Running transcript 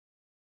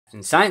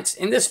In science,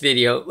 in this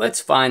video,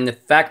 let's find the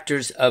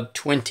factors of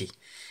 20.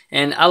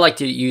 And I like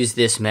to use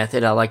this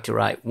method. I like to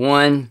write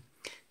 1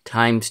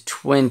 times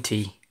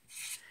 20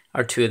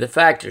 are two of the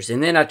factors.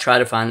 And then I try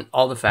to find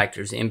all the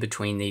factors in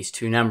between these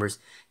two numbers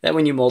that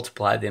when you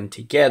multiply them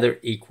together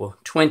equal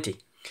 20.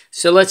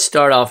 So let's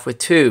start off with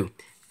 2.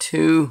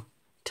 2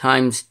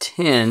 times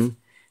 10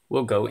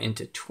 will go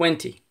into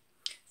 20.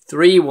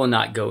 3 will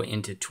not go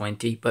into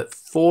 20, but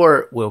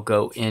 4 will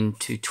go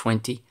into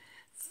 20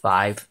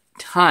 5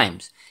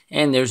 times.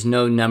 And there's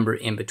no number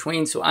in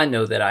between, so I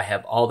know that I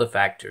have all the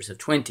factors of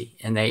 20.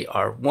 And they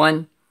are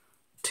 1,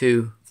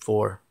 2,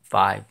 4,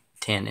 5,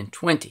 10, and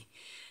 20.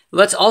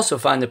 Let's also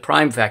find the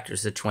prime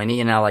factors of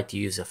 20, and I like to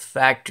use a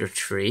factor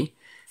tree.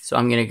 So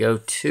I'm going to go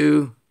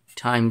 2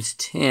 times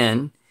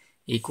 10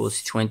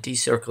 equals 20.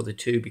 Circle the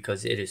 2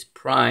 because it is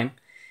prime.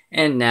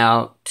 And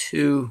now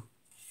 2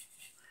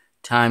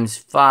 times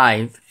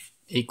 5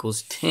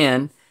 equals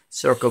 10.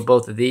 Circle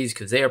both of these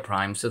because they are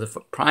prime. So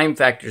the prime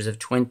factors of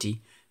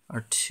 20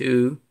 are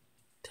 2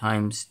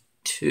 times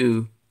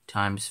 2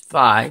 times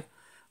 5,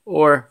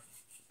 or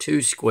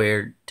 2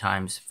 squared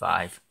times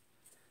 5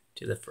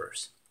 to the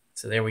first.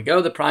 So there we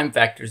go, the prime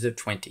factors of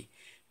 20.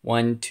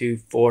 1, 2,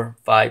 4,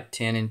 5,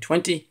 10, and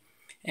 20.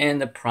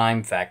 And the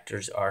prime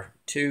factors are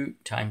 2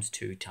 times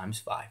 2 times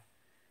 5.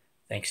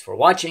 Thanks for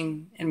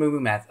watching, and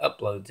MooMooMath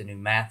uploads a new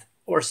math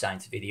or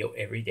science video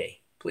every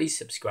day. Please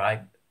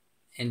subscribe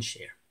and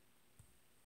share.